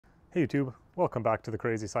Hey YouTube, welcome back to the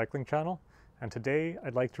Crazy Cycling channel, and today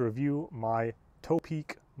I'd like to review my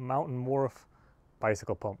Topeak Mountain Morph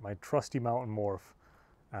bicycle pump, my trusty Mountain Morph.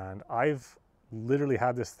 And I've literally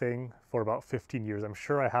had this thing for about 15 years. I'm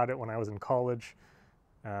sure I had it when I was in college,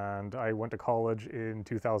 and I went to college in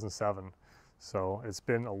 2007. So it's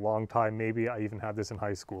been a long time. Maybe I even had this in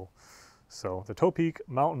high school. So the Topeak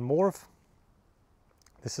Mountain Morph,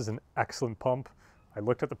 this is an excellent pump. I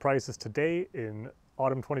looked at the prices today in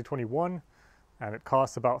autumn 2021, and it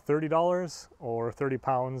costs about $30 or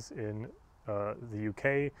 £30 in the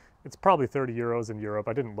UK. It's probably 30 euros in Europe.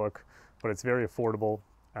 I didn't look, but it's very affordable.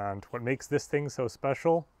 And what makes this thing so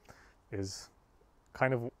special is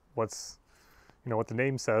kind of what the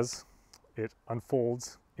name says. It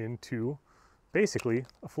unfolds into basically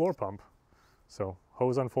a floor pump. So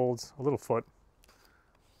hose unfolds, a little foot,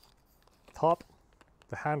 top,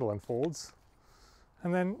 the handle unfolds,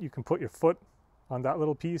 and then you can put your foot on that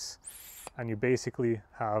little piece and you basically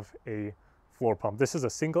have a floor pump. This is a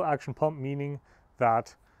single action pump, meaning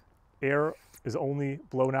that air is only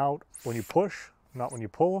blown out when you push, not when you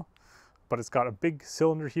pull, but it's got a big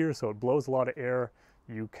cylinder here, so it blows a lot of air.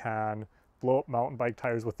 You can blow up mountain bike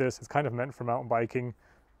tires with this. It's kind of meant for mountain biking,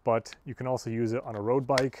 but you can also use it on a road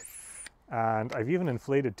bike. And I've even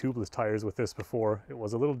inflated tubeless tires with this before. It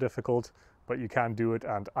was a little difficult, but you can do it.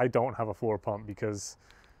 And I don't have a floor pump because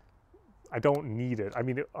I don't need it. I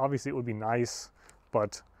mean, obviously it would be nice,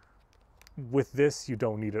 but with this, you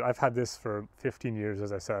don't need it. I've had this for 15 years,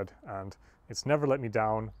 as I said, and it's never let me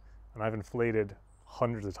down. And I've inflated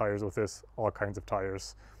hundreds of tires with this, all kinds of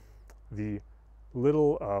tires. The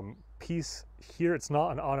little piece here, it's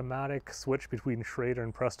not an automatic switch between Schrader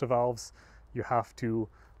and Presta valves. You have to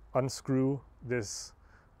unscrew this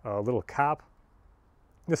little cap.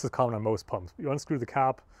 This is common on most pumps. You unscrew the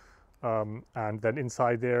cap, and then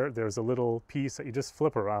inside there's a little piece that you just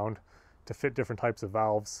flip around to fit different types of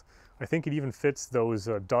valves. I think it even fits those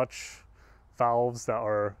Dutch valves that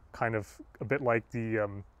are kind of a bit like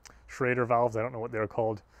the Schrader valves. I don't know what they're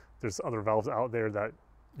called. There's other valves out there that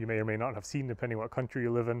you may or may not have seen depending what country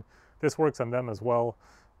you live in. This works on them as well,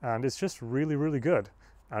 and it's just really, really good.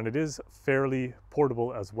 And it is fairly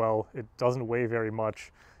portable as well. It doesn't weigh very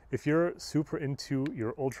much. If you're super into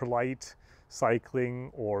your ultralight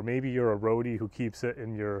cycling, or maybe you're a roadie who keeps it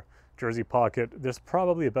in your jersey pocket, there's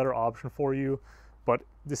probably a better option for you. But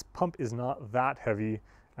this pump is not that heavy,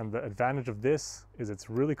 and the advantage of this is it's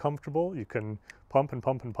really comfortable. You can pump and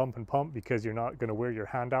pump and pump and pump because you're not going to wear your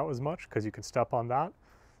hand out as much because you can step on that,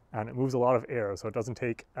 and it moves a lot of air, so it doesn't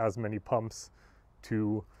take as many pumps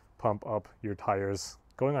to pump up your tires.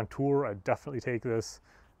 Going on tour, I'd definitely take this,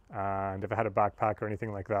 and if I had a backpack or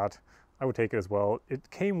anything like that, I would take it as well. It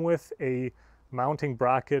came with a mounting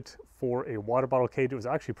bracket for a water bottle cage. It was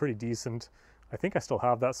actually pretty decent. I think I still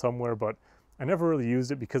have that somewhere, but I never really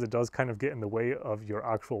used it because it does kind of get in the way of your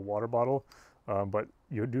actual water bottle. But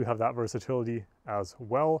you do have that versatility as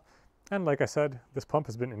well. And like I said, this pump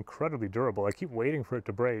has been incredibly durable. I keep waiting for it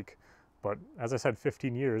to break, but as I said,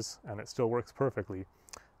 15 years and it still works perfectly.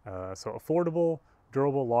 So affordable,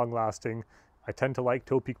 durable, long-lasting. I tend to like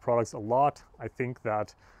Topeak products a lot. I think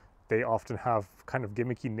that they often have kind of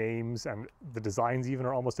gimmicky names, and the designs even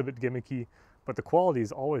are almost a bit gimmicky, but the quality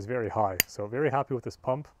is always very high. So very happy with this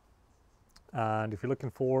pump. And if you're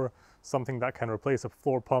looking for something that can replace a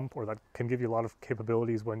floor pump, or that can give you a lot of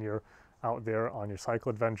capabilities when you're out there on your cycle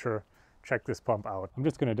adventure, check this pump out. I'm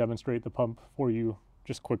just going to demonstrate the pump for you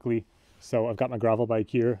just quickly. So I've got my gravel bike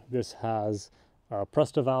here. This has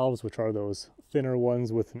Presta valves, which are those thinner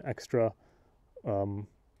ones with an extra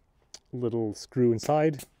little screw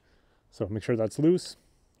inside. So make sure that's loose.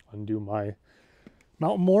 Undo my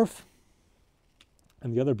Mountain Morph.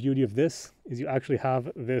 And the other beauty of this is you actually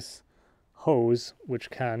have this hose which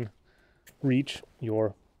can reach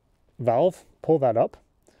your valve. Pull that up.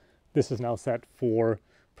 This is now set for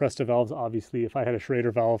Presta valves. Obviously, if I had a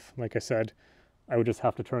Schrader valve, like I said, I would just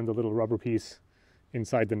have to turn the little rubber piece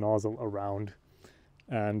inside the nozzle around.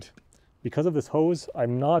 And because of this hose,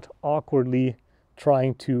 I'm not awkwardly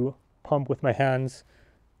trying to pump with my hands,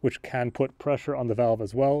 which can put pressure on the valve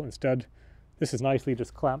as well. Instead, this is nicely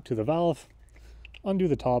just clamped to the valve, undo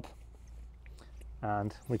the top,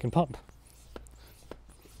 and we can pump.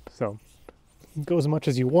 So go as much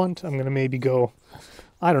as you want. I'm gonna maybe go,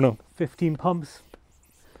 I don't know, 15 pumps,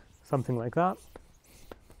 something like that.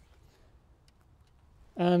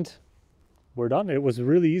 And we're done. It was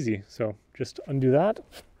really easy. So just undo that,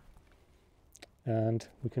 and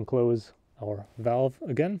we can close our valve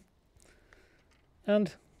again.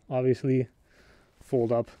 And obviously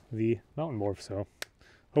fold up the Mountain Morph. So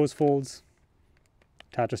hose folds,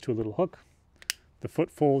 attaches to a little hook, the foot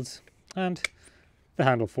folds and the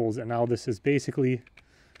handle folds. And now this is basically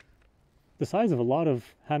the size of a lot of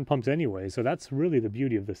hand pumps anyway. So that's really the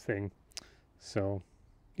beauty of this thing. So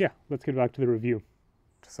yeah, let's get back to the review.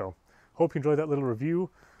 So hope you enjoyed that little review.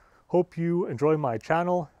 Hope you enjoy my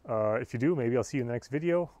channel. If you do, maybe I'll see you in the next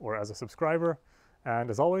video or as a subscriber. And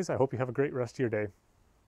as always, I hope you have a great rest of your day.